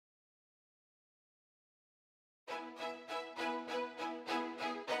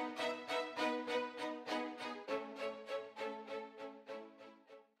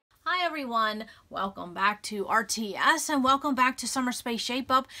everyone, welcome back to RTS and welcome back to Summer Space Shape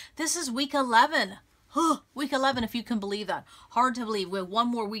Up. This is week 11. Week 11, if you can believe that. Hard to believe. We have one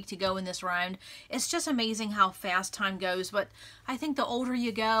more week to go in this round. It's just amazing how fast time goes, but I think the older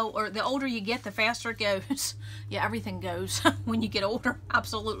you go, or the older you get, the faster it goes. Yeah, everything goes when you get older.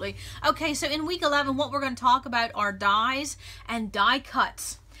 Absolutely. Okay, so in week 11, what we're going to talk about are dies and die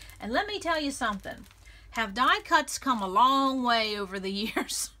cuts. And let me tell you something. Have die cuts come a long way over the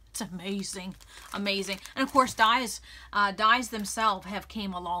years? It's amazing, amazing. And of course, dies themselves have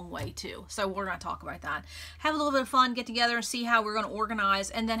came a long way too. So we're going to talk about that. Have a little bit of fun, get together and see how we're going to organize.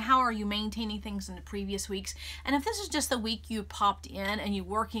 And then how are you maintaining things in the previous weeks? And if this is just the week you popped in and you're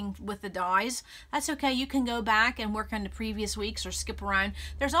working with the dies, that's okay. You can go back and work on the previous weeks or skip around.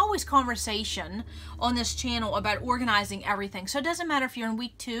 There's always conversation on this channel about organizing everything. So it doesn't matter if you're in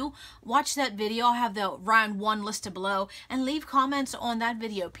week 2, watch that video. I'll have the round 1 listed below and leave comments on that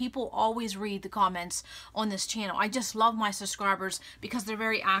video. People always read the comments on this channel. I just love my subscribers because they're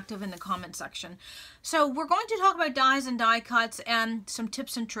very active in the comment section. So we're going to talk about dies and die cuts and some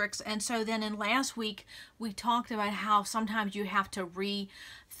tips and tricks. And so then in last week, we talked about how sometimes you have to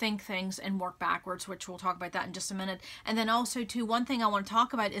rethink things and work backwards, which we'll talk about that in just a minute. And then also too, one thing I want to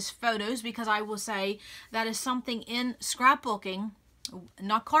talk about is photos, because I will say that is something in scrapbooking,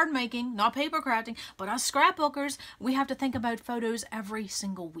 not card making, not paper crafting, but us scrapbookers, we have to think about photos every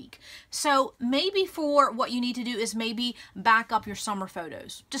single week. So maybe for what you need to do is maybe back up your summer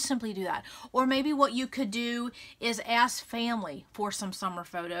photos. Just simply do that. Or maybe what you could do is ask family for some summer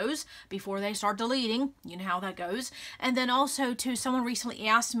photos before they start deleting. You know how that goes. And then also too, someone recently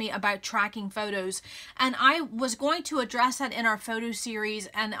asked me about tracking photos, and I was going to address that in our photo series,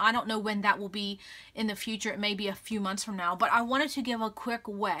 and I don't know when that will be in the future. It may be a few months from now, but I wanted to give a quick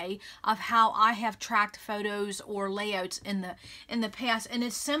way of how I have tracked photos or layouts in the past. And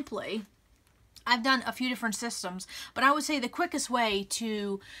it's simply, I've done a few different systems, but I would say the quickest way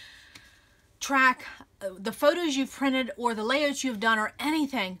to track the photos you've printed or the layouts you've done or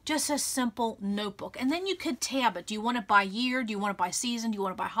anything, just a simple notebook. And then you could tab it. Do you want it by year? Do you want it by season? Do you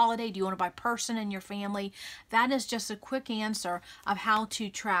want it by holiday? Do you want it by person in your family? That is just a quick answer of how to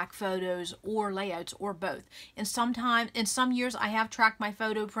track photos or layouts or both. In some years I have tracked my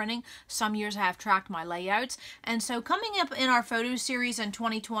photo printing. Some years I have tracked my layouts. And so coming up in our photo series in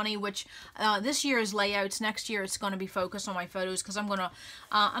 2020, which this year is layouts, next year it's going to be focused on my photos, because I'm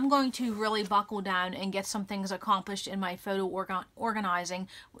going to really buckle down and get some things accomplished in my photo organizing,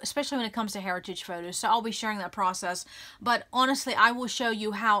 especially when it comes to heritage photos. So I'll be sharing that process. But honestly, I will show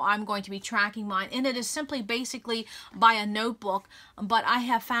you how I'm going to be tracking mine. And it is simply basically by a notebook. But I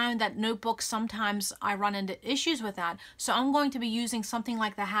have found that notebooks, sometimes I run into issues with that. So I'm going to be using something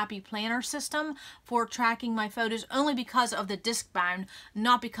like the Happy Planner system for tracking my photos, only because of the disc bound,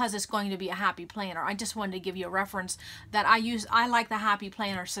 not because it's going to be a Happy Planner. I just wanted to give you a reference that I like the Happy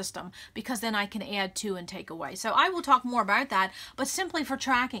Planner system, because then I can add to and take away. So I will talk more about that, but simply for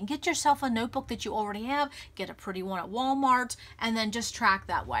tracking, get yourself a notebook that you already have, get a pretty one at Walmart, and then just track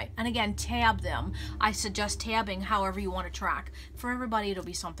that way. And again, tab them. I suggest tabbing however you want to track. For everybody, it'll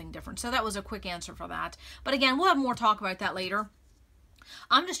be something different. So that was a quick answer for that. But again, we'll have more talk about that later.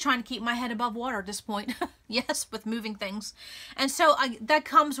 I'm just trying to keep my head above water at this point. Yes, with moving things. And so that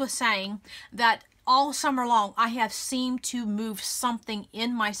comes with saying that all summer long, I have seemed to move something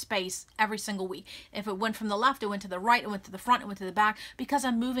in my space every single week. If it went from the left, it went to the right, it went to the front, it went to the back, because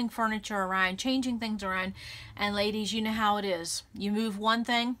I'm moving furniture around, changing things around. And ladies, you know how it is. You move one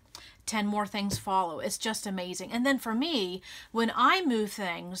thing, 10 more things follow. It's just amazing. And then for me, when I move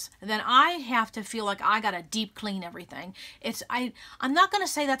things, then I have to feel like I got to deep clean everything. I'm not going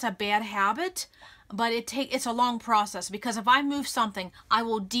to say that's a bad habit, but it's a long process, because if I move something, I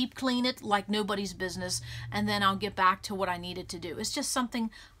will deep clean it like nobody's business, and then I'll get back to what I needed to do. It's just something,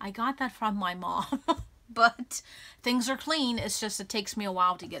 I got that from my mom. But things are clean. It's just, it takes me a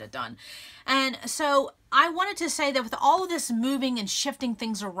while to get it done. And so I wanted to say that with all of this moving and shifting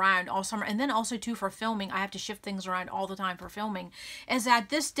things around all summer, and then also too for filming, I have to shift things around all the time for filming, is that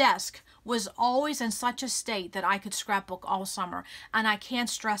this desk was always in such a state that I could scrapbook all summer. And I can't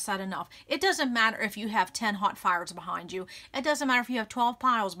stress that enough. It doesn't matter if you have 10 hot fires behind you. It doesn't matter if you have 12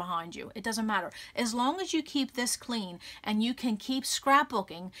 piles behind you. It doesn't matter. As long as you keep this clean and you can keep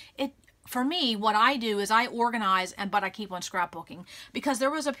scrapbooking, for me, what I do is I organize, but I keep on scrapbooking, because there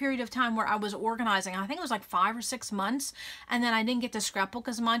was a period of time where I was organizing. I think it was like 5 or 6 months, and then I didn't get to scrapbook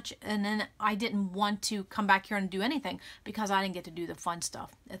as much, and then I didn't want to come back here and do anything because I didn't get to do the fun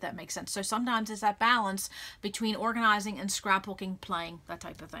stuff, if that makes sense. So sometimes it's that balance between organizing and scrapbooking, playing, that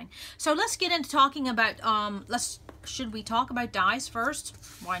type of thing. So let's get into talking about, should we talk about dies first?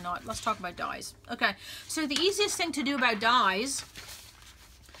 Why not? Let's talk about dies. Okay, so the easiest thing to do about dies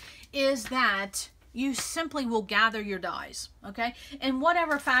is that you simply will gather your dies, okay, in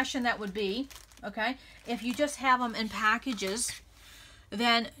whatever fashion that would be, okay. If you just have them in packages,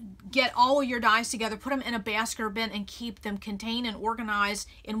 then get all of your dies together, put them in a basket or bin, and keep them contained and organized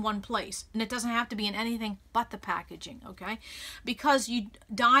in one place. And it doesn't have to be in anything but the packaging, okay? Because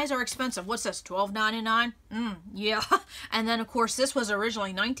dies are expensive. What's this, $12.99? Yeah. And then, of course, this was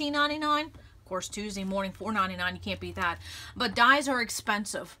originally $19.99. Of course, Tuesday morning, $4.99. You can't beat that. But dies are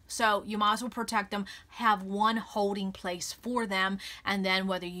expensive, so you might as well protect them. Have one holding place for them, and then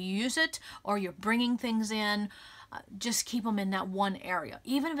whether you use it or you're bringing things in, just keep them in that one area.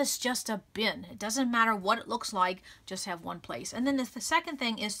 Even if it's just a bin, it doesn't matter what it looks like, just have one place. And then the second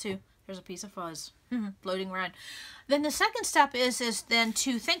thing is to, there's a piece of fuzz floating around. Then the second step is then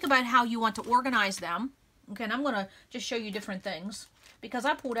to think about how you want to organize them. Okay, and I'm going to just show you different things, because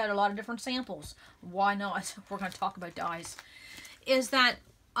I pulled out a lot of different samples. Why not? We're going to talk about dies. Is that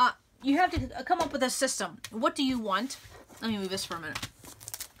you have to come up with a system. What do you want? Let me move this for a minute.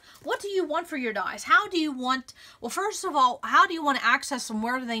 What do you want for your dies? How do you want, well, first of all, how do you want to access them?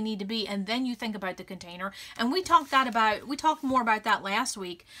 Where do they need to be? And then you think about the container. And we talked more about that last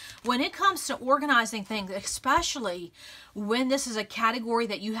week. When it comes to organizing things, especially when this is a category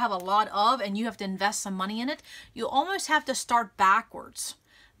that you have a lot of and you have to invest some money in it, you almost have to start backwards.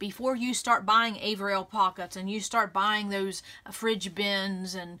 Before you start buying Averill pockets and you start buying those fridge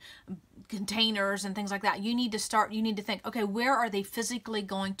bins and containers and things like that, you need to think, okay, where are they physically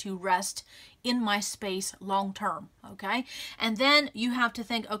going to rest in my space long term? Okay, and then you have to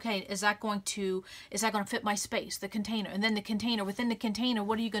think, okay, is that going to fit my space, the container? And then the container, within the container,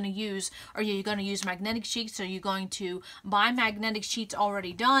 what are you going to use? Are you going to use magnetic sheets? Are you going to buy magnetic sheets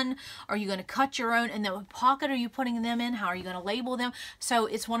already done? Are you going to cut your own? And then what pocket are you putting them in? How are you going to label them? So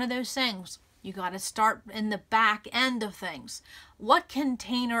it's one of those things. You got to start in the back end of things. What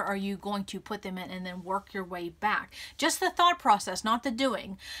container are you going to put them in, and then work your way back? Just the thought process, not the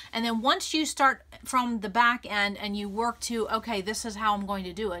doing. And then once you start from the back end and you work to, okay, this is how I'm going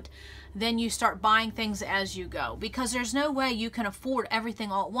to do it, then you start buying things as you go, because there's no way you can afford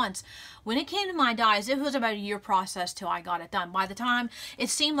everything all at once. When it came to my dies, it was about a year process till I got it done. By the time, it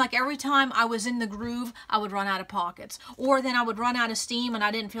seemed like every time I was in the groove, I would run out of pockets, or then I would run out of steam and I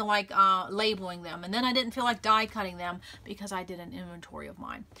didn't feel like labeling them, and then I didn't feel like die cutting them because I did an inventory of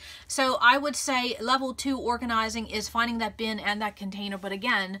mine. So I would say level 2 organizing is finding that bin and that container. But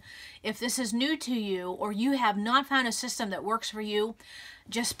again, if this is new to you or you have not found a system that works for you,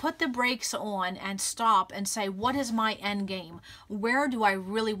 just put the brakes on and stop and say, what is my end game? Where do I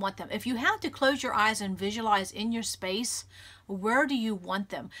really want them? If you have to close your eyes and visualize in your space, where do you want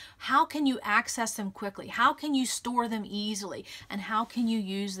them? How can you access them quickly? How can you store them easily? And how can you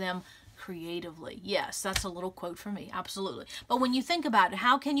use them creatively? Yes, that's a little quote from me, absolutely. But when you think about it,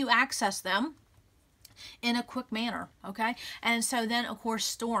 how can you access them in a quick manner? Okay, and so then of course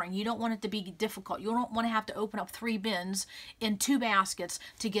storing, you don't want it to be difficult. You don't want to have to open up 3 bins in 2 baskets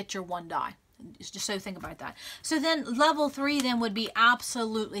to get your one die. Just so think about that. So then level 3 then would be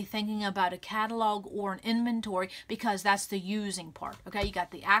absolutely thinking about a catalog or an inventory, because that's the using part. Okay, you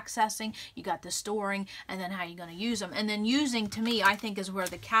got the accessing, you got the storing, and then how you're going to use them. And then using, to me, I think is where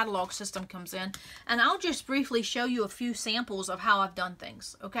the catalog system comes in. And I'll just briefly show you a few samples of how I've done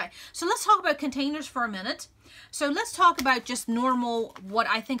things. Okay, so let's talk about containers for a minute. So let's talk about just normal, what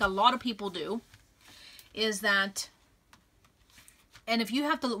I think a lot of people do is that, and if you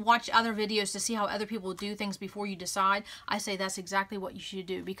have to watch other videos to see how other people do things before you decide, I say that's exactly what you should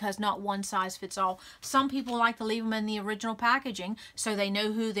do, because not one size fits all. Some people like to leave them in the original packaging so they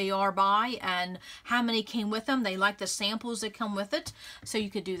know who they are by and how many came with them. They like the samples that come with it, so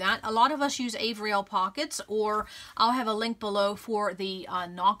you could do that. A lot of us use Averill pockets, or I'll have a link below for the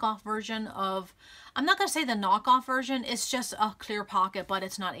knockoff version of, I'm not going to say the knockoff version, it's just a clear pocket, but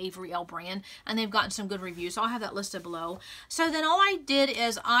it's not Averill brand, and they've gotten some good reviews, so I'll have that listed below. So then all I did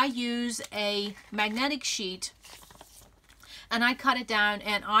is I use a magnetic sheet, and I cut it down,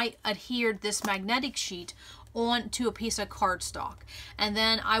 and I adhered this magnetic sheet onto a piece of cardstock. And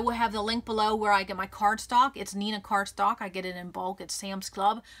then I will have the link below where I get my cardstock. It's Nina cardstock. I get it in bulk at Sam's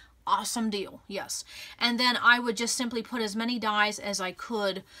Club. Awesome deal, yes. And then I would just simply put as many dies as I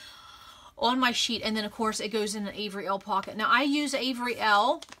could on my sheet, and then of course it goes in an Avery L pocket. Now I use Avery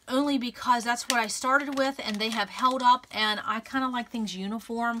L only because that's what I started with, and they have held up, and I kind of like things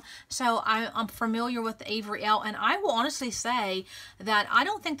uniform, so I'm familiar with the Avery L. And I will honestly say that I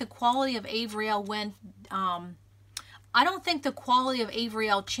don't think the quality of Avery L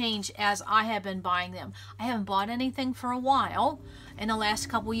changed as I have been buying them. I haven't bought anything for a while in the last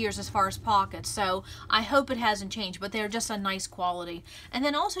couple years as far as pockets, so I hope it hasn't changed, but they're just a nice quality. And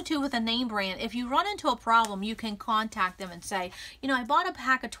then also too, with a name brand, if you run into a problem, you can contact them and say, you know, I bought a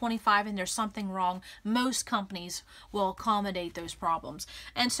pack of 25 and there's something wrong. Most companies will accommodate those problems.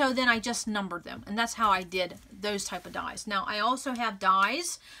 And so then I just numbered them, and that's how I did those type of dies. Now I also have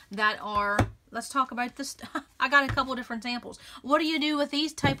dies that are, let's talk about this. I got a couple different samples. What do you do with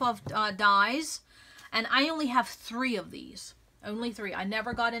these type of dies? And I only have 3 of these. Only 3. I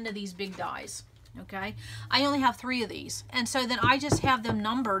never got into these big dies. Okay, I only have 3 of these, and so then I just have them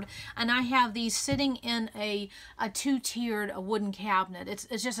numbered, and I have these sitting in a 2-tiered wooden cabinet.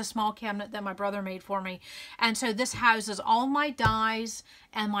 It's just a small cabinet that my brother made for me, and so this houses all my dies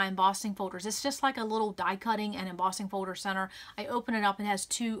and my embossing folders. It's just like a little die cutting and embossing folder center. I open it up and it has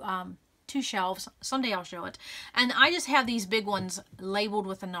two shelves. Someday I'll show it, and I just have these big ones labeled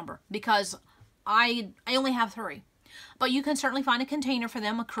with a number because I only have 3. But you can certainly find a container for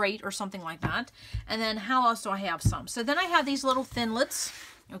them, a crate or something like that. And then how else do I have some? So then I have these little thinlits.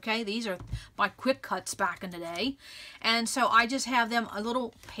 Okay, these are my quick cuts back in the day. And so I just have them a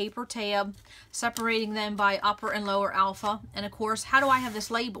little paper tab separating them by upper and lower alpha. And of course, how do I have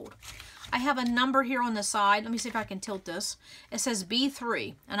this labeled? I have a number here on the side. Let me see if I can tilt this. It says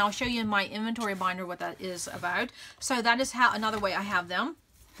B3, and I'll show you in my inventory binder what that is about. So that is how another way I have them.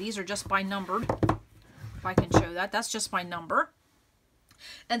 These are just by numbered. If I can show that, that's just my number.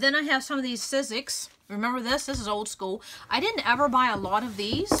 And then I have some of these Sizzix. Remember this? This is old school. I didn't ever buy a lot of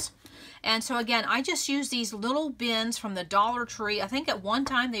these. And so again, I just use these little bins from the Dollar Tree. I think at one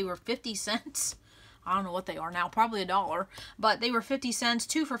time they were 50 cents. I don't know what they are now, probably $1. But they were 50 cents,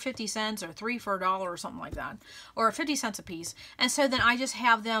 2 for 50 cents, or 3 for $1 or something like that. Or 50 cents a piece. And so then I just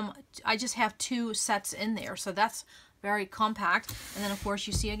have them, I just have 2 sets in there. So that's very compact. And then of course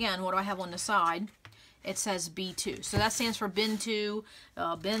you see again, what do I have on the side? It says B2. So that stands for bin 2,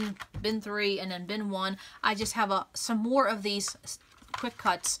 bin 3, and then bin 1. I just have some more of these quick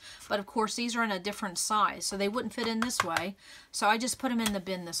cuts, but of course these are in a different size, so they wouldn't fit in this way. So I just put them in the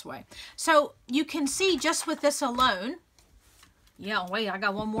bin this way. So you can see just with this alone, yeah, wait, I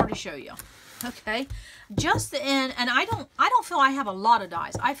got one more to show you. Okay, just in, and I don't feel I have a lot of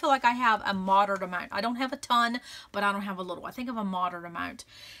dies. I feel like I have a moderate amount. I don't have a ton, but I don't have a little. I think of a moderate amount.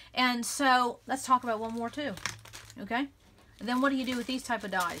 And so let's talk about one more too. Okay, and then what do you do with these type of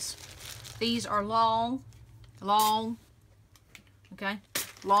dies? These are long, okay,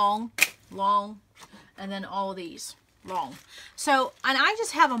 long, and then all these long. So, and I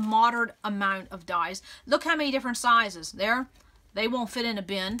just have a moderate amount of dies. Look how many different sizes there. They won't fit in a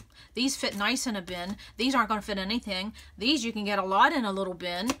bin. These fit nice in a bin. These aren't going to fit in anything. These you can get a lot in a little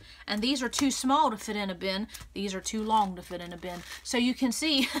bin. And these are too small to fit in a bin. These are too long to fit in a bin. So you can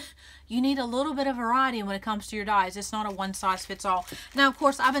see you need a little bit of variety when it comes to your dies. It's not a one size fits all. Now, of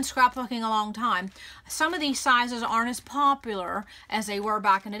course, I've been scrapbooking a long time. Some of these sizes aren't as popular as they were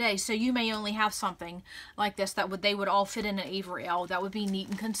back in the day. So you may only have something like this that they would all fit in an Avery L. That would be neat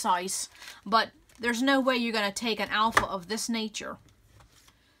and concise. But there's no way you're going to take an alpha of this nature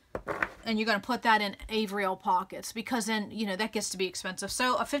and you're going to put that in Avery L pockets, because then, you know, that gets to be expensive.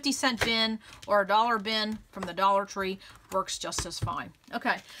 So a 50-cent bin or a $1 bin from the Dollar Tree works just as fine.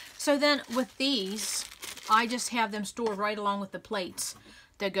 Okay, so then with these, I just have them stored right along with the plates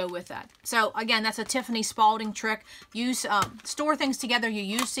that go with that. So again, that's a Tiffany Spalding trick. Use store things together you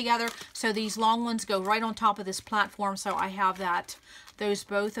use together. So these long ones go right on top of this platform. So I have that,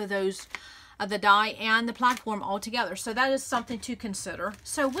 both of those, the die and the platform all together. So that is something to consider.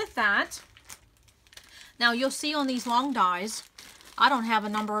 So with that, now you'll see on these long dies, I don't have a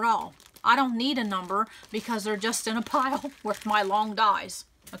number at all. I don't need a number because they're just in a pile with my long dies.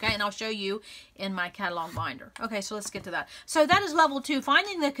 Okay, and I'll show you in my catalog binder. Okay, so let's get to that. So that is level 2,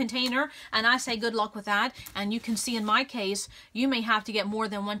 finding the container, and I say good luck with that. And you can see in my case, you may have to get more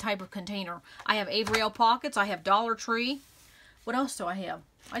than one type of container. I have Avery L pockets, I have Dollar Tree. What else do I have?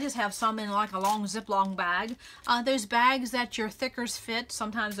 I just have some in like a long Ziploc bag. Those bags that your thickers fit,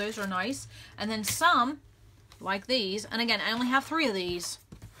 sometimes those are nice. And then some, like these, and again, I only have 3 of these.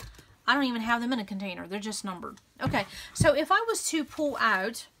 I don't even have them in a container. They're just numbered. Okay, so if I was to pull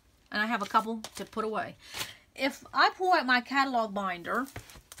out, and I have a couple to put away. If I pull out my catalog binder,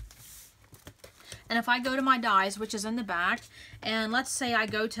 And if I go to my dies, which is in the back, and let's say I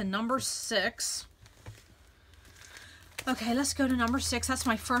go to number 6. Okay, let's go to number 6. That's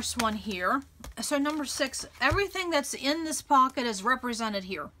my first one here. So number 6, everything that's in this pocket is represented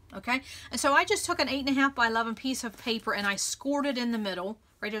here. Okay, and so I just took an 8.5 by 11 piece of paper and I scored it in the middle.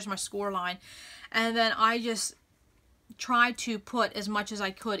 Right there's my score line. And then I just tried to put as much as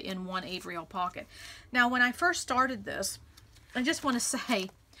I could in one Avriel pocket. Now, when I first started this, I just want to say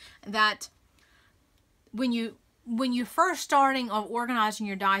that when you're first starting of organizing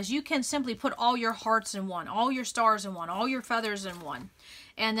your dies, you can simply put all your hearts in one, all your stars in one, all your feathers in one,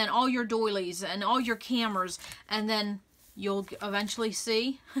 and then all your doilies and all your cameras, and then you'll eventually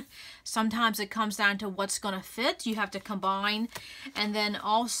see sometimes it comes down to what's going to fit. You have to combine, and then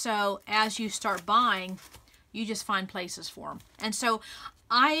also as you start buying, you just find places for them. And so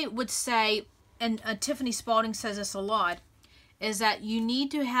I would say, and Tiffany Spalding says this a lot, is that you need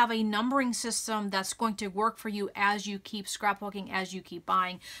to have a numbering system that's going to work for you as you keep scrapbooking, as you keep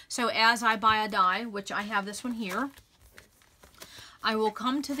buying. So as I buy a die, which I have this one here, I will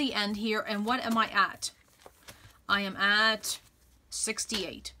come to the end here, and what am I at? I am at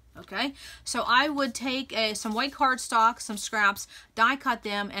 68. Okay, so I would take some white cardstock, some scraps, die cut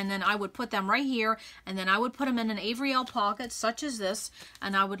them, and then I would put them right here, and then I would put them in an Avriel pocket such as this,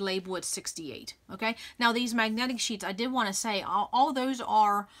 and I would label it 68. Okay, now these magnetic sheets, I did want to say, all those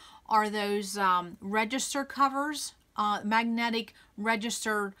are those register covers, magnetic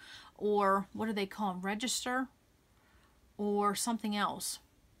register, or what do they call them? Register or something else.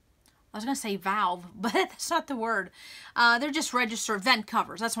 I was going to say valve, but that's not the word. They're just register vent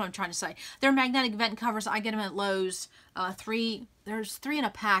covers. That's what I'm trying to say. They're magnetic vent covers. I get them at Lowe's. There's 3 in a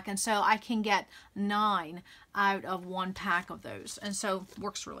pack, and so I can get 9 out of 1 pack of those. And so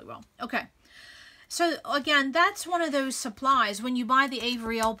works really well. Okay. So again, that's one of those supplies when you buy the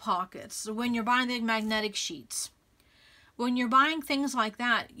Avriel pockets, when you're buying the magnetic sheets. When you're buying things like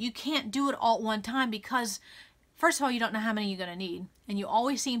that, you can't do it all at one time because first of all, you don't know how many you're going to need, and you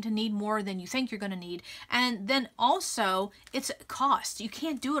always seem to need more than you think you're going to need. And then also, it's cost. You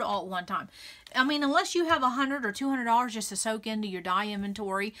can't do it all at one time. I mean, unless you have $100 or $200 just to soak into your die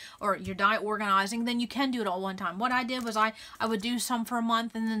inventory or your die organizing, then you can do it all at one time. What I did was I would do some for a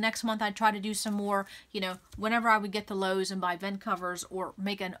month, and the next month I'd try to do some more, you know, whenever I would get to Lowe's and buy vent covers or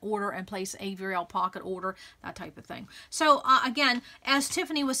make an order and place Avriel pocket order, that type of thing. So again, as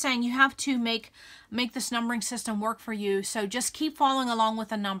Tiffany was saying, you have to make this numbering system work for you. So just keep following along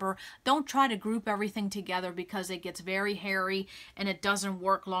with a number. Don't try to group everything together because it gets very hairy and it doesn't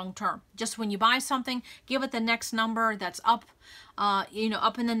work long term. Just when you buy something, give it the next number that's up, you know,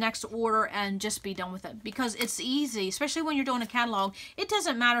 up in the next order, and just be done with it, because it's easy, especially when you're doing a catalog. It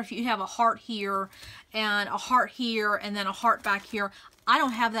doesn't matter if you have a heart here and a heart here and then a heart back here. I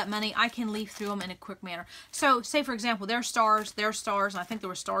don't have that many. I can leaf through them in a quick manner. So say for example, there's stars, and I think there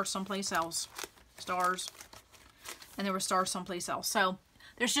were stars someplace else. Stars, and there were stars someplace else. So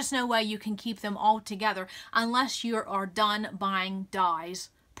there's just no way you can keep them all together unless you are done buying dies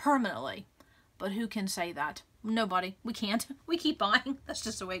permanently. But who can say that? Nobody. We can't. We keep buying. That's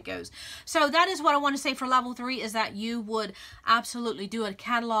just the way it goes. So that is what I want to say for level 3, is that you would absolutely do a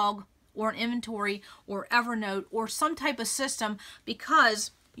catalog or an inventory or Evernote or some type of system,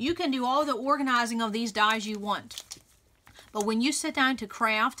 because you can do all the organizing of these dies you want. But when you sit down to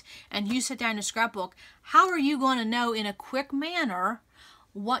craft and you sit down to scrapbook, how are you going to know in a quick manner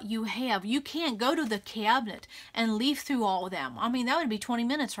what you have? You can't go to the cabinet and leaf through all of them. I mean, that would be 20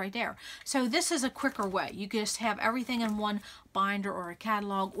 minutes right there. So this is a quicker way. You just have everything in one binder or a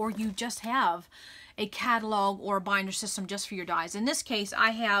catalog, or you just have a catalog or a binder system just for your dies. In this case,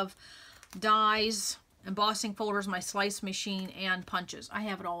 I have dies, embossing folders, my slice machine, and punches. I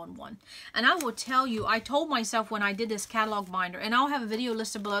have it all in one. And I will tell you, I told myself when I did this catalog binder, and I'll have a video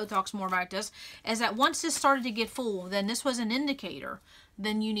listed below that talks more about this, is that once this started to get full, then this was an indicator,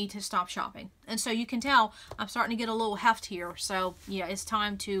 then you need to stop shopping. And so you can tell I'm starting to get a little heft here. So yeah, it's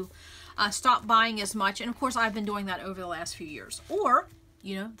time to stop buying as much. And of course, I've been doing that over the last few years. Or,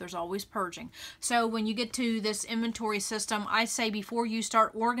 you know, there's always purging. So when you get to this inventory system, I say before you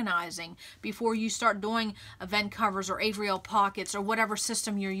start organizing, before you start doing event covers or Avriel pockets or whatever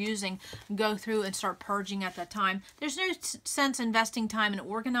system you're using, go through and start purging at that time. There's no sense investing time in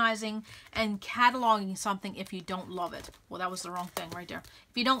organizing and cataloging something if you don't love it. Well, that was the wrong thing right there.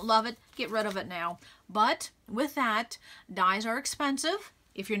 If you don't love it, get rid of it now. But with that, dies are expensive.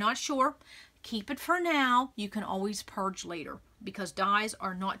 If you're not sure, keep it for now. You can always purge later, because dies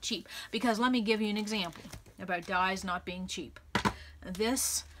are not cheap. Because let me give you an example about dies not being cheap.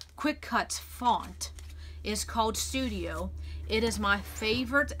 This Quick Cuts font is called Studio. It is my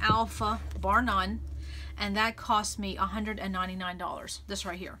favorite alpha, bar none, and that cost me $199. This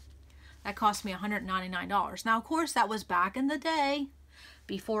right here. That cost me $199. Now, of course, that was back in the day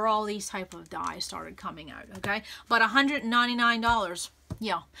before all these type of dies started coming out, okay? But $199,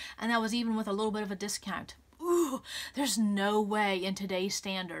 yeah. And that was even with a little bit of a discount. Ooh, there's no way in today's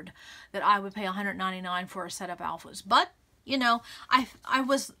standard that I would pay $199 for a set of alphas. But, you know, I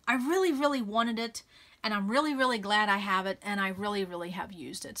really, really wanted it. And I'm really, really glad I have it, and I really, really have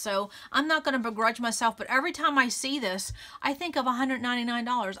used it. So I'm not going to begrudge myself, but every time I see this, I think of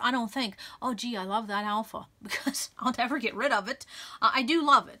 $199. I don't think, oh, gee, I love that alpha, because I'll never get rid of it. I do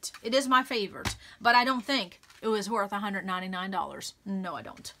love it. It is my favorite, but I don't think it was worth $199. No, I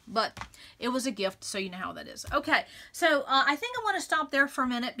don't. But it was a gift, so you know how that is. Okay, so I think I want to stop there for a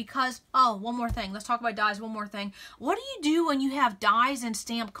minute because, oh, one more thing. Let's talk about dies, one more thing. What do you do when you have dies and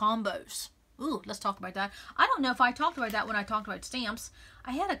stamp combos? Ooh, let's talk about that. I don't know if I talked about that when I talked about stamps.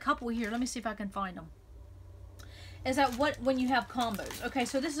 I had a couple here. Let me see if I can find them. Is that when you have combos? Okay,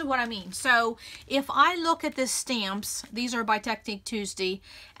 so this is what I mean. So if I look at this stamps, these are by Technique Tuesday,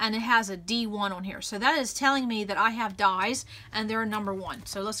 and it has a D1 on here. So that is telling me that I have dies, and they're number 1.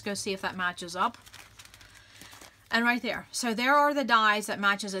 So let's go see if that matches up. And right there. So there are the dies that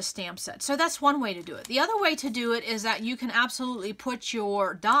matches a stamp set. So that's one way to do it. The other way to do it is that you can absolutely put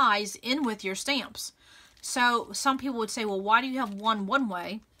your dies in with your stamps. So some people would say, well, why do you have one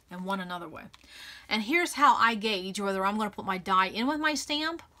way and one another way? And here's how I gauge whether I'm going to put my die in with my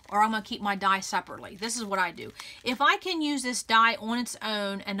stamp or I'm going to keep my die separately. This is what I do. If I can use this die on its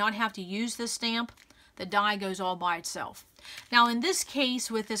own and not have to use this stamp, the die goes all by itself. Now in this case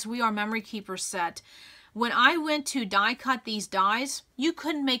with this We Are Memory Keeper set, when I went to die cut these dies, you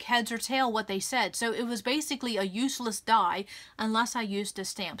couldn't make heads or tail what they said. So it was basically a useless die unless I used a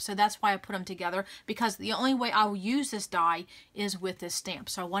stamp. So that's why I put them together, because the only way I will use this die is with this stamp.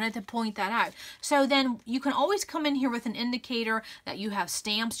 So I wanted to point that out. So then you can always come in here with an indicator that you have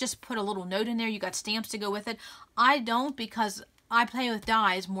stamps. Just put a little note in there. You got stamps to go with it. I don't, because I play with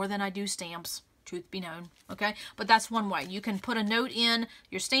dies more than I do stamps. Truth be known, okay? But that's one way. You can put a note in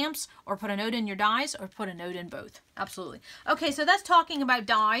your stamps or put a note in your dies or put a note in both. Absolutely. Okay, so that's talking about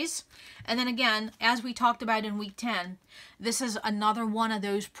dies. And then again, as we talked about in week 10, this is another one of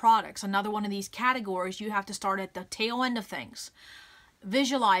those products, another one of these categories. You have to start at the tail end of things.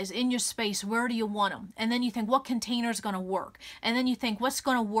 Visualize in your space, where do you want them? And then you think, what container is going to work? And then you think, what's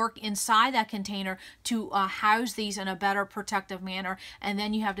going to work inside that container to house these in a better protective manner? And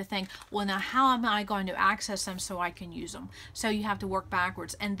then you have to think, well, now how am I going to access them so I can use them? So you have to work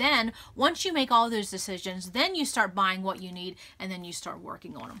backwards. And then once you make all those decisions, then you start buying what you need and then you start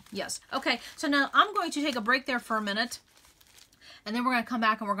working on them. Yes. Okay. So now I'm going to take a break there for a minute. And then we're going to come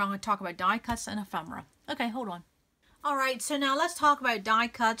back and we're going to talk about die cuts and ephemera. Okay, hold on. All right, so now let's talk about die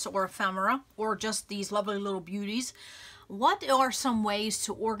cuts or ephemera or just these lovely little beauties. What are some ways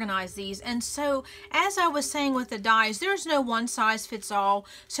to organize these? And so, as I was saying with the dies, there's no one size fits all.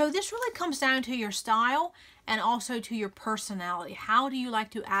 So this really comes down to your style and also to your personality. How do you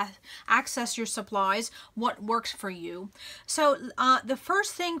like to access your supplies? What works for you? So the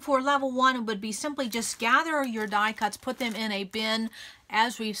first thing for level 1 would be simply just gather your die cuts, put them in a bin.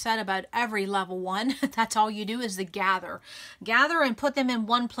 As we've said about every level 1, that's all you do is the gather. Gather and put them in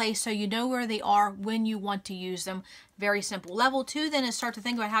one place so you know where they are when you want to use them. Very simple. Level 2 then is start to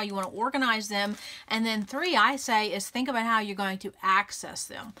think about how you want to organize them. And then 3, I say, is think about how you're going to access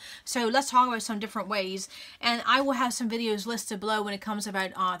them. So let's talk about some different ways. And I will have some videos listed below when it comes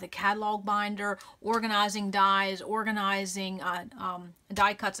about the catalog binder, organizing dies, organizing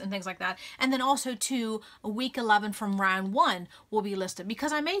die cuts and things like that. And then also to week 11 from round 1 will be listed,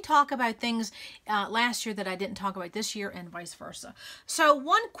 because I may talk about things last year that I didn't talk about this year and vice versa. So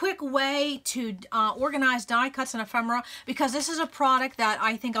one quick way to organize die cuts and ephemera, because this is a product that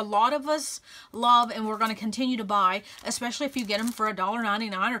I think a lot of us love and we're going to continue to buy, especially if you get them for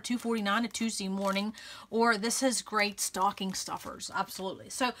 $1.99 or $2.49 a Tuesday morning, or this is great stocking stuffers. Absolutely.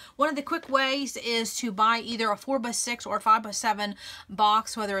 So one of the quick ways is to buy either a 4x6 or a 5x7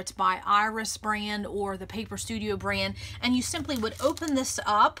 box, whether it's by Iris brand or the Paper Studio brand, and you simply would open this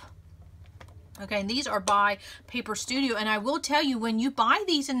up. Okay, and these are by Paper Studio, and I will tell you, when you buy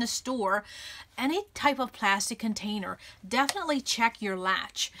these in the store, any type of plastic container, definitely check your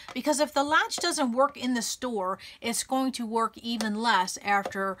latch, because if the latch doesn't work in the store, it's going to work even less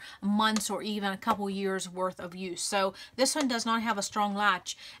after months or even a couple years worth of use. So this one does not have a strong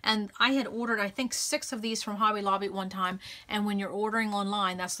latch, and I had ordered, I think, 6 of these from Hobby Lobby at one time, and when you're ordering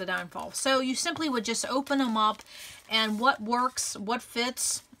online, that's the downfall. So you simply would just open them up, and what works, what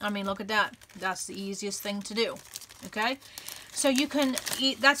fits, I mean, look at that. That's the easiest thing to do, okay? So you can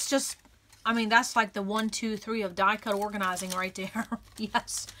eat, that's just, I mean, that's like the 1, 2, 3 of die cut organizing right there.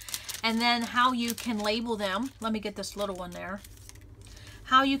 Yes. And then how you can label them. Let me get this little one there.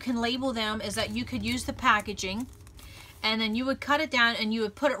 How you can label them is that you could use the packaging, and then you would cut it down and you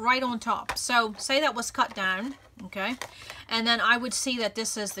would put it right on top. So say that was cut down, okay? And then I would see that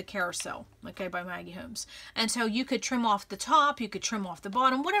this is the carousel, okay, by Maggie Holmes. And so you could trim off the top, you could trim off the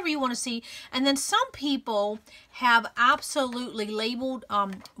bottom, whatever you want to see. And then some people have absolutely labeled,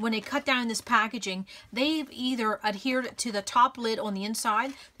 when they cut down this packaging, they've either adhered it to the top lid on the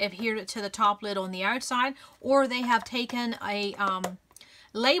inside, they've adhered it to the top lid on the outside, or they have taken a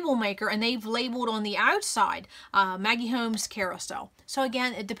label maker and they've labeled on the outside Maggie Holmes carousel. So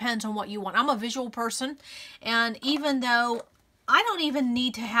again, it depends on what you want. I'm a visual person, and even though I don't even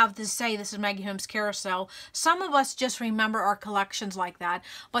need to have to say this is Maggie Holmes carousel, some of us just remember our collections like that,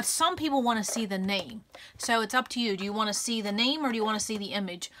 but some people want to see the name. So it's up to you. Do you want to see the name, or do you want to see the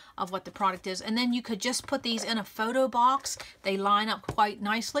image of what the product is? And then you could just put these in a photo box. They line up quite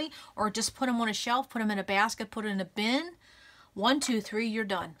nicely, or just put them on a shelf, put them in a basket, put it in a bin. 1, 2, 3, you're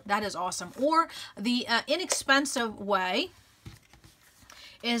done. That is awesome. Or the inexpensive way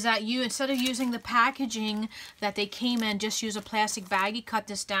is that you, instead of using the packaging that they came in, just use a plastic baggie, cut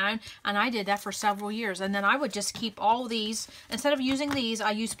this down, and I did that for several years. And then I would just keep all these, instead of using these,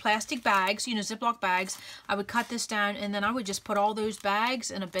 I used plastic bags, you know, Ziploc bags. I would cut this down, and then I would just put all those bags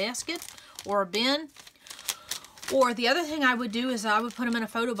in a basket or a bin. Or the other thing I would do is I would put them in a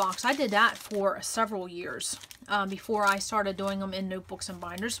photo box. I did that for several years before I started doing them in notebooks and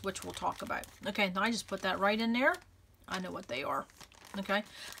binders, which we'll talk about. Okay, now I just put that right in there. I know what they are. Okay,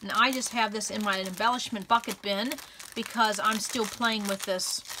 and I just have this in my embellishment bucket bin because I'm still playing with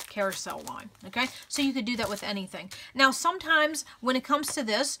this carousel line. Okay, so you could do that with anything. Now sometimes when it comes to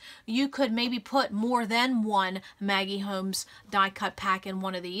this, you could maybe put more than one Maggie Holmes die cut pack in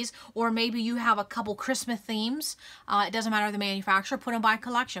one of these, or maybe you have a couple Christmas themes. It doesn't matter the manufacturer, put them by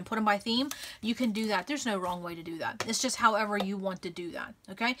collection, put them by theme. You can do that. There's no wrong way to do that. It's just however you want to do that.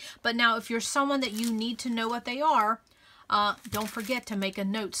 Okay, but now if you're someone that you need to know what they are, don't forget to make a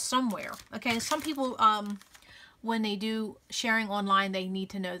note somewhere. Okay, some people, when they do sharing online, they need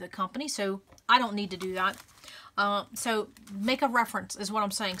to know the company, so I don't need to do that. So make a reference is what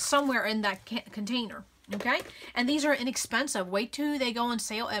I'm saying, somewhere in that container. Okay, and these are inexpensive. Wait till they go on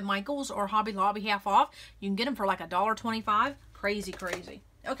sale at Michael's or Hobby Lobby half off. You can get them for like $1.25. Crazy, crazy.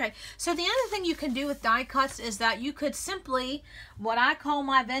 Okay, so the other thing you can do with die cuts is that you could simply, what I call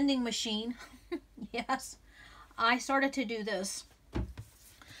my vending machine, yes, I started to do this.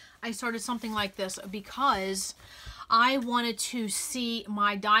 I started something like this because I wanted to see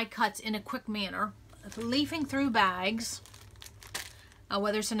my die cuts in a quick manner, leafing through bags,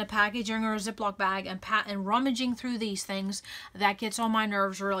 whether it's in a packaging or a Ziploc bag, and rummaging through these things. That gets on my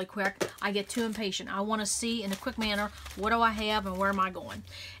nerves really quick. I get too impatient. I want to see in a quick manner, what do I have and where am I going?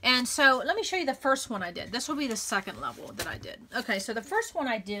 And so let me show you the first one I did. This will be the second level that I did. Okay, so the first one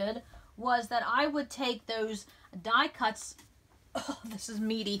I did was that I would take those die cuts, oh, this is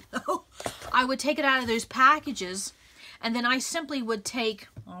meaty. I would take it out of those packages, and then I simply would take,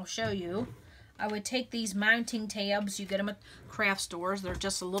 I'll show you, I would take these mounting tabs. You get them at craft stores. They're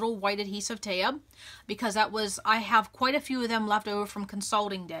just a little white adhesive tab, because that was, I have quite a few of them left over from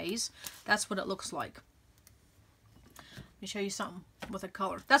consulting days. That's what it looks like. Let me show you something with a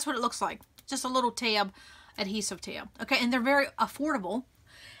color. That's what it looks like. Just a little tab, adhesive tab. Okay, and they're very affordable.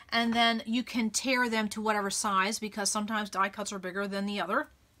 And then you can tear them to whatever size, because sometimes die cuts are bigger than the other.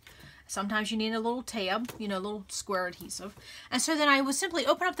 Sometimes you need a little tab, you know, a little square adhesive. And so then I would simply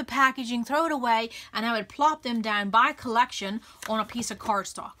open up the packaging, throw it away, and I would plop them down by collection on a piece of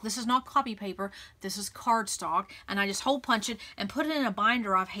cardstock. This is not copy paper, this is cardstock. And I just hole punch it and put it in a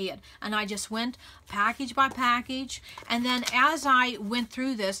binder I've had. And I just went package by package. And then as I went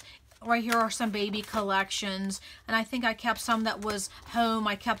through this, right here are some baby collections, and I think I kept some that was home.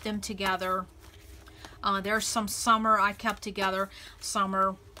 I kept them together. There's some summer I kept together,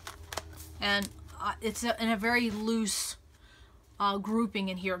 summer, and it's in a very loose grouping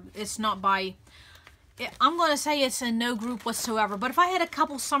in here. It's not by, I'm going to say it's in no group whatsoever, but if I had a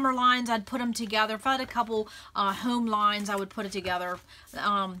couple summer lines, I'd put them together. If I had a couple home lines, I would put it together.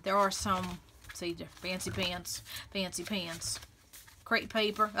 There are some, see, fancy pants, crepe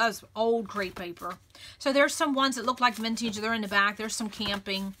paper. That's old crepe paper. So there's some ones that look like vintage. They're in the back. There's some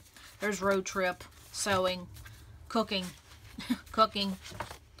camping. There's road trip, sewing, cooking,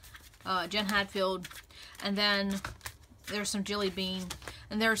 Jen Hatfield, and then there's some Jelly Bean,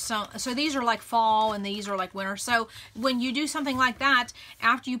 and there's some, so these are like fall and these are like winter. So when you do something like that,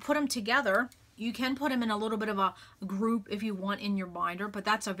 after you put them together, You can put them in a little bit of a group if you want in your binder, but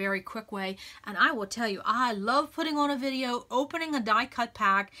that's a very quick way. And I will tell you, I love putting on a video, opening a die cut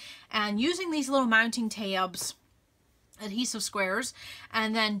pack, and using these little mounting tabs, adhesive squares,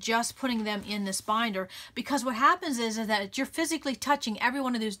 and then just putting them in this binder, because what happens is that you're physically touching every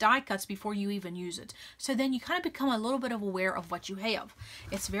one of those die cuts before you even use it. So then you kind of become a little bit of aware of what you have.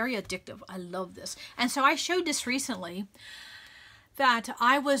 It's very addictive. I love this. And so I showed this recently, that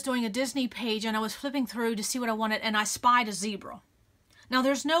I was doing a Disney page and I was flipping through to see what I wanted, and I spied a zebra. Now,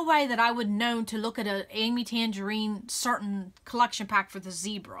 there's no way that I would know to look at a Amy Tangerine certain collection pack for the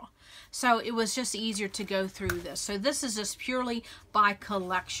zebra. So it was just easier to go through this. So this is just purely by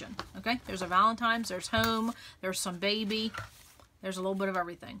collection. Okay, there's a Valentine's, there's home, there's some baby, there's a little bit of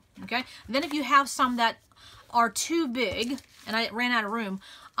everything. Okay, and then if you have some that are too big, and I ran out of room,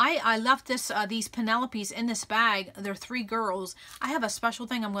 I left these Penelopes in this bag. They're 3 girls. I have a special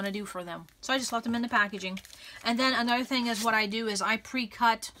thing I'm going to do for them. So I just left them in the packaging. And then another thing is what I do is I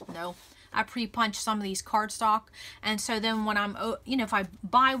pre-punch some of these cardstock. And so then when I'm, you know, if I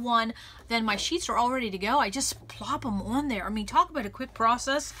buy one, then my sheets are all ready to go. I just plop them on there. I mean, talk about a quick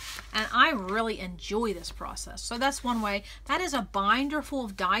process. And I really enjoy this process. So that's one way. That is a binder full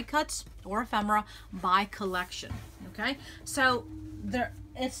of die cuts or ephemera by collection. Okay, so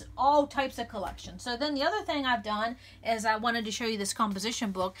it's all types of collection. So then the other thing I've done is I wanted to show you this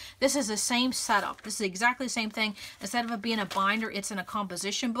composition book. This is the same setup. This is exactly the same thing. Instead of it being a binder, it's in a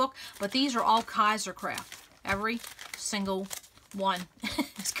composition book. But these are all Kaisercraft. Every single one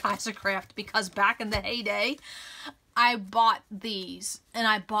is Kaisercraft, because back in the heyday, I bought these and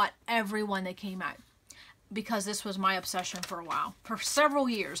I bought every one that came out, because this was my obsession for a while. For several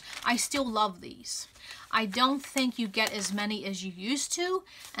years. I still love these. I don't think you get as many as you used to,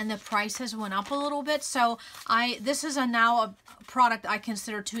 and the prices went up a little bit. So this is now a product I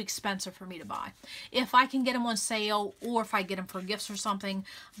consider too expensive for me to buy. If I can get them on sale, or if I get them for gifts or something,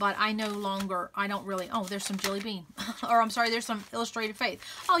 but I don't really, oh, there's some Jelly Bean. Or I'm sorry, there's some Illustrated Faith.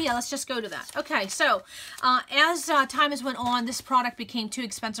 Oh yeah, let's just go to that. Okay, so as time has went on, this product became too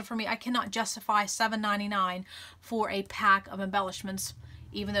expensive for me. I cannot justify $7.99 for a pack of embellishments,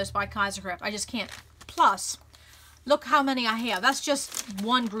 even though it's by Kaisercraft. I just can't. Plus, look how many I have. That's just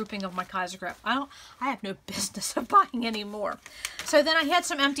one grouping of my Kaisercraft. I have no business of buying any more. So then I had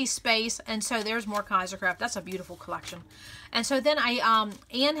some empty space, and so there's more Kaisercraft. That's a beautiful collection. And so then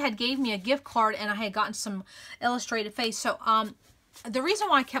Anne had gave me a gift card, and I had gotten some Illustrated Faith. So the reason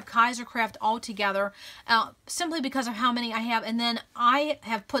why I kept Kaisercraft all together, simply because of how many I have, and then I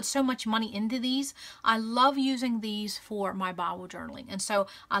have put so much money into these. I love using these for my Bible journaling, and so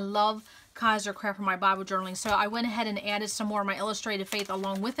I love Kaisercraft for my Bible journaling. So I went ahead and added some more of my Illustrated Faith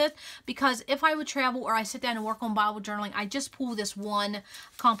along with it, because if I would travel or I sit down and work on Bible journaling, I just pull this one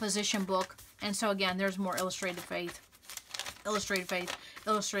composition book. And so again, there's more Illustrated Faith, Illustrated Faith,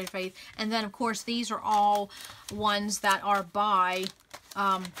 Illustrated Faith. And then of course these are all ones that are by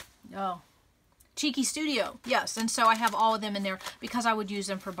Cheeky Studio. Yes, and so I have all of them in there because I would use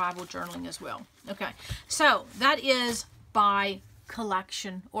them for Bible journaling as well. Okay, so that is by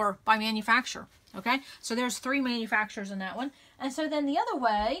collection or by manufacturer. Okay, so there's 3 manufacturers in that one. And so then the other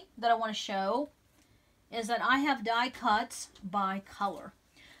way that I want to show is that I have die cuts by color.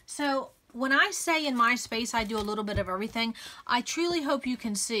 So when I say in my space I do a little bit of everything, I truly hope you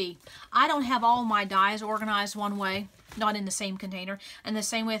can see I don't have all my dies organized one way, not in the same container. And the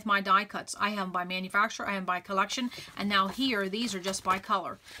same way with my die cuts. I have them by manufacturer, I have them by collection, and now here these are just by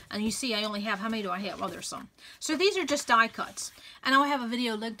color. And you see I only have, how many do I have? Oh, there's some. So these are just die cuts. And I'll have a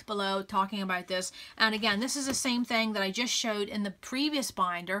video linked below talking about this. And again, this is the same thing that I just showed in the previous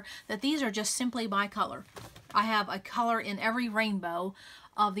binder, that these are just simply by color. I have a color in every rainbow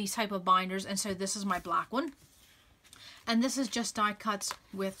of these type of binders, and so this is my black one. And this is just die cuts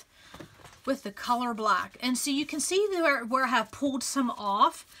with the color black. And so you can see there where I have pulled some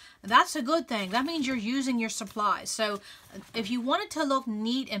off. That's a good thing. That means you're using your supplies. So if you want it to look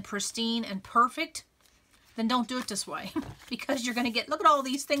neat and pristine and perfect, then don't do it this way. Because you're going to get, look at all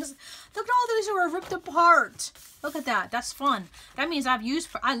these things. Look at all these who are ripped apart. Look at that. That's fun. That means I've used,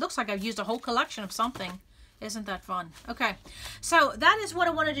 it looks like I've used a whole collection of something. Isn't that fun? Okay, so that is what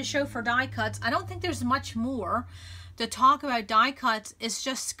I wanted to show for die cuts. I don't think there's much more to talk about die cuts. It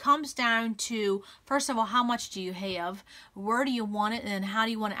just comes down to, first of all, how much do you have? Where do you want it? And then how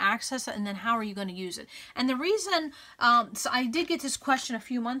do you want to access it? And then how are you going to use it? And the reason, so I did get this question a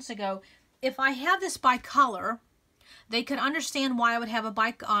few months ago. If I have this by color, they could understand why I would have a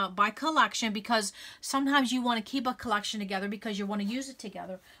by collection, because sometimes you want to keep a collection together because you want to use it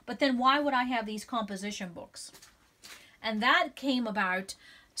together. But then why would I have these composition books? And that came about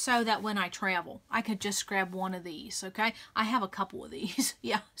so that when I travel, I could just grab one of these, okay? I have a couple of these,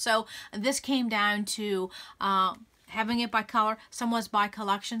 yeah. So this came down to having it by color. Some was by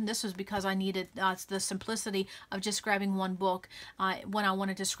collection. This was because I needed the simplicity of just grabbing one book when I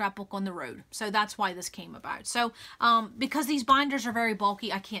wanted to scrapbook on the road. So that's why this came about. So because these binders are very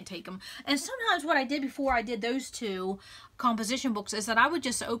bulky, I can't take them. And sometimes what I did before I did those two composition books is that I would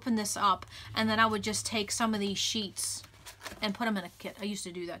just open this up and then I would just take some of these sheets and put them in a kit. I used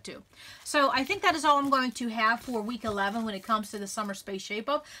to do that too. So I think that is all I'm going to have for week 11 when it comes to the Summer Space Shape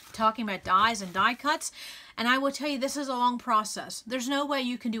Up, talking about dies and die cuts. And I will tell you, this is a long process. There's no way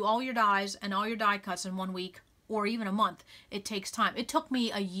you can do all your dies and all your die cuts in 1 week or even a month. It takes time. It took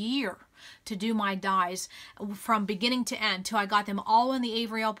me a year to do my dies from beginning to end, till I got them all in the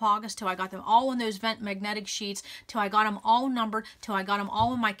Avery Alpagas, till I got them all in those vent magnetic sheets, till I got them all numbered, till I got them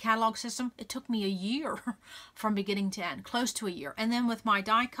all in my catalog system. It took me a year from beginning to end, close to a year. And then with my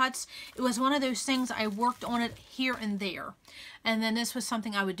die cuts, it was one of those things I worked on it here and there. And then this was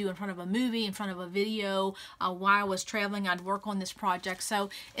something I would do in front of a movie, in front of a video. While I was traveling, I'd work on this project. So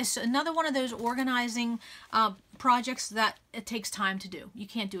it's another one of those organizing projects that it takes time to do. You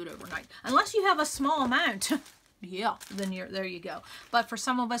can't do it overnight. Unless you have a small amount. Yeah, then there you go. But for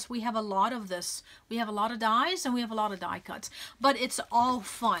some of us, we have a lot of this. We have a lot of dies and we have a lot of die cuts. But it's all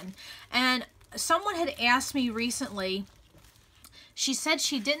fun. And someone had asked me recently, she said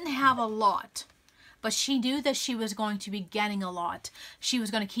she didn't have a lot, but she knew that she was going to be getting a lot. She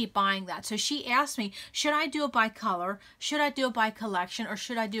was going to keep buying that. So she asked me, should I do it by color? Should I do it by collection? Or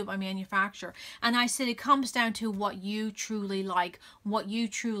should I do it by manufacturer? And I said, it comes down to what you truly like, what you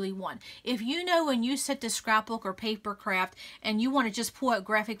truly want. If you know when you sit to scrapbook or paper craft and you want to just pull out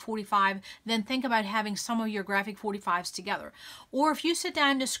graphic 45, then think about having some of your graphic 45s together. Or if you sit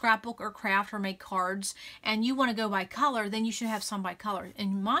down to scrapbook or craft or make cards and you want to go by color, then you should have some by color.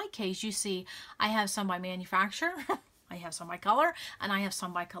 In my case, you see, I have some by manufacturer, I have some by color, and I have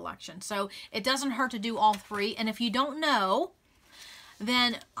some by collection. So it doesn't hurt to do all three. And if you don't know,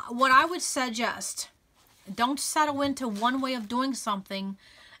 then what I would suggest, don't settle into one way of doing something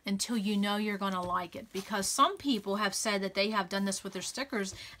until you know you're going to like it. Because some people have said that they have done this with their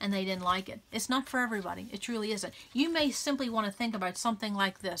stickers and they didn't like it. It's not for everybody. It truly isn't. You may simply want to think about something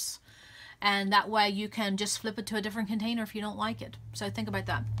like this. And that way you can just flip it to a different container if you don't like it. So think about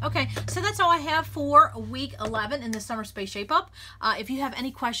that. Okay, so that's all I have for week 11 in the Summer Space Shape Up. If you have any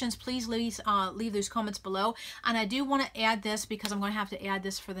questions, please leave those comments below. And I do want to add this because I'm going to have to add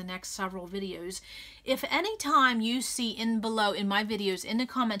this for the next several videos. If any time you see below in my videos in the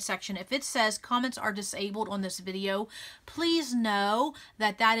comment section, if it says comments are disabled on this video, please know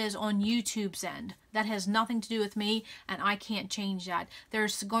that that is on YouTube's end. That has nothing to do with me, and I can't change that.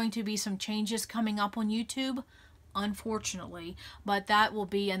 There's going to be some changes coming up on YouTube, unfortunately, but that will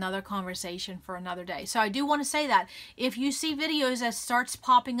be another conversation for another day. So I do want to say that if you see videos that starts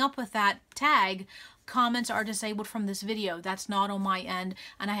popping up with that tag, comments are disabled from this video. That's not on my end,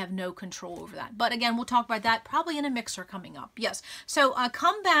 and I have no control over that. But again, we'll talk about that probably in a mixer coming up. Yes. So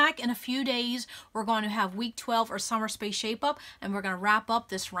come back in a few days. We're going to have week 12 or Summer Space Shape Up, and we're going to wrap up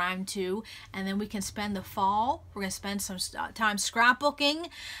this round 2, and then we can spend the fall. We're going to spend some time scrapbooking,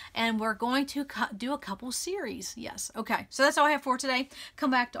 and we're going to do a couple series. Yes. Okay. So that's all I have for today.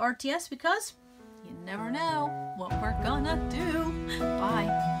 Come back to RTS because you never know what we're gonna do. Bye.